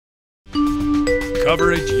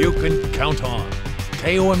Coverage you can count on.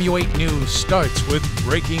 KOMU 8 News starts with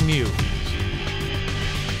breaking news.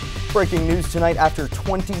 Breaking news tonight after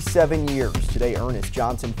 27 years. Today, Ernest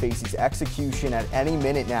Johnson faces execution at any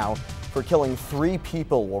minute now for killing 3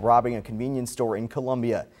 people while robbing a convenience store in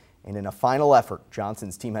Columbia. And in a final effort,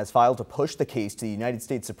 Johnson's team has filed to push the case to the United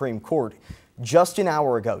States Supreme Court. Just an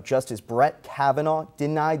hour ago, Justice Brett Kavanaugh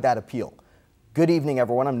denied that appeal. Good evening,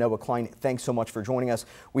 everyone. I'm Noah Klein. Thanks so much for joining us.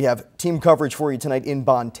 We have team coverage for you tonight in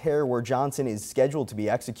Bonne Terre, where Johnson is scheduled to be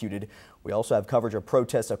executed. We also have coverage of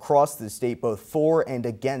protests across the state, both for and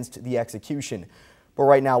against the execution. But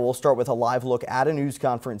right now, we'll start with a live look at a news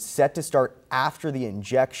conference set to start after the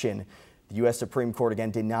injection. The U.S. Supreme Court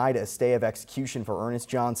again denied a stay of execution for Ernest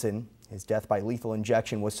Johnson. His death by lethal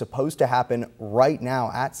injection was supposed to happen right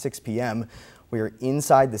now at 6 p.m. We are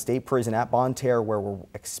inside the state prison at Bonne Terre, where we're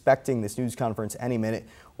expecting this news conference any minute.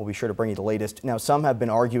 We'll be sure to bring you the latest. Now, some have been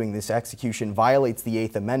arguing this execution violates the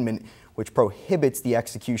 8th Amendment, which prohibits the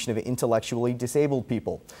execution of intellectually disabled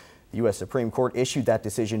people. The U.S. Supreme Court issued that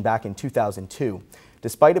decision back in 2002.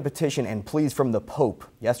 Despite a petition and pleas from the Pope,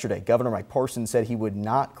 yesterday, Governor Mike Parson said he would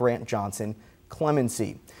not grant Johnson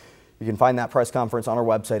clemency. You can find that press conference on our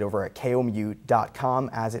website over at KOMU.com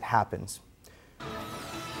as it happens.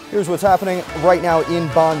 Here's what's happening right now in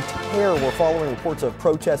Bonne Terre. We're following reports of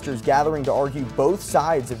protesters gathering to argue both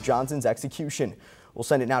sides of Johnson's execution. We'll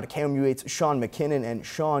send it now to KOMU 8's Sean McKinnon. And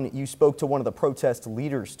Sean, you spoke to one of the protest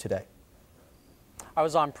leaders today. I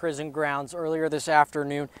was on prison grounds earlier this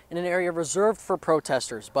afternoon in an area reserved for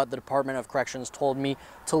protesters, but the Department of Corrections told me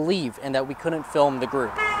to leave and that we couldn't film the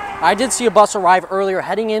group. I did see a bus arrive earlier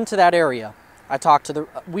heading into that area.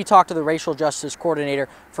 We talked to the racial justice coordinator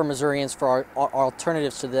for Missourians for our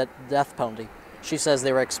alternatives to the death penalty. She says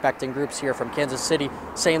they were expecting groups here from Kansas City,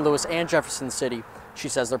 St. Louis, and Jefferson City. She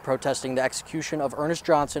says they're protesting the execution of Ernest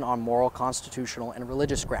Johnson on moral, constitutional, and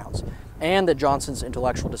religious grounds, and that Johnson's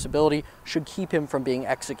intellectual disability should keep him from being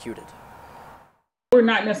executed. We're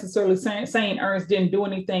not necessarily saying Ernest didn't do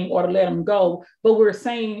anything or to let him go, but we're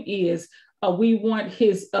saying is we want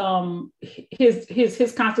his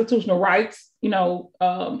constitutional rights,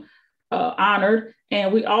 honored,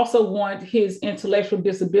 and we also want his intellectual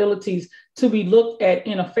disabilities to be looked at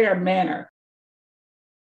in a fair manner.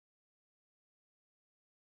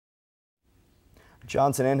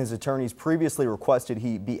 Johnson and his attorneys previously requested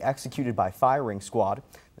he be executed by firing squad.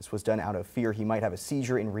 This was done out of fear he might have a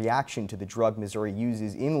seizure in reaction to the drug Missouri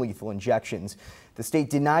uses in lethal injections. The state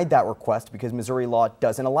denied that request because Missouri law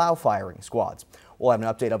doesn't allow firing squads. We'll have an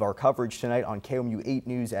update of our coverage tonight on KOMU 8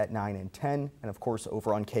 News at 9 and 10, and of course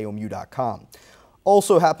over on KOMU.com.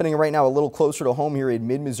 Also happening right now a little closer to home here in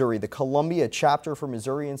mid-Missouri, the Columbia chapter for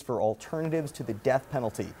Missourians for Alternatives to the Death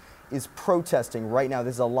Penalty is protesting right now.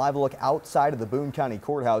 This is a live look outside of the Boone County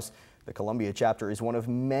Courthouse. The Columbia chapter is one of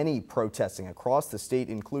many protesting across the state,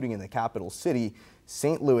 including in the capital city,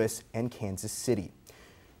 St. Louis, and Kansas City.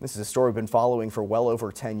 This is a story we've been following for well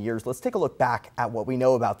over 10 years. Let's take a look back at what we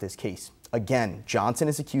know about this case. Again, Johnson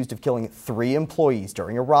is accused of killing 3 employees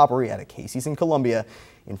during a robbery at a Casey's in Columbia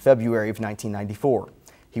in February of 1994.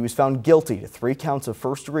 He was found guilty to 3 counts of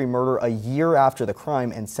first-degree murder a year after the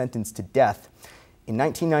crime and sentenced to death. In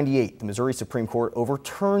 1998, the Missouri Supreme Court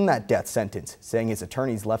overturned that death sentence, saying his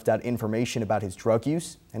attorneys left out information about his drug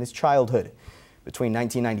use and his childhood. Between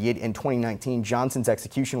 1998 and 2019, Johnson's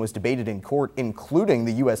execution was debated in court, including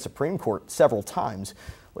the U.S. Supreme Court, several times.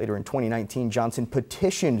 Later in 2019, Johnson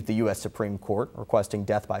petitioned the U.S. Supreme Court, requesting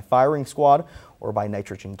death by firing squad or by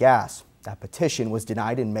nitrogen gas. That petition was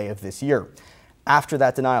denied in May of this year. After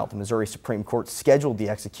that denial, the Missouri Supreme Court scheduled the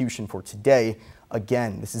execution for today.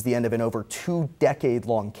 Again, this is the end of an over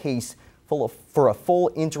 2-decade-long case. For a full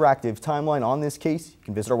interactive timeline on this case, you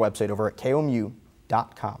can visit our website over at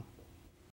KOMU.com.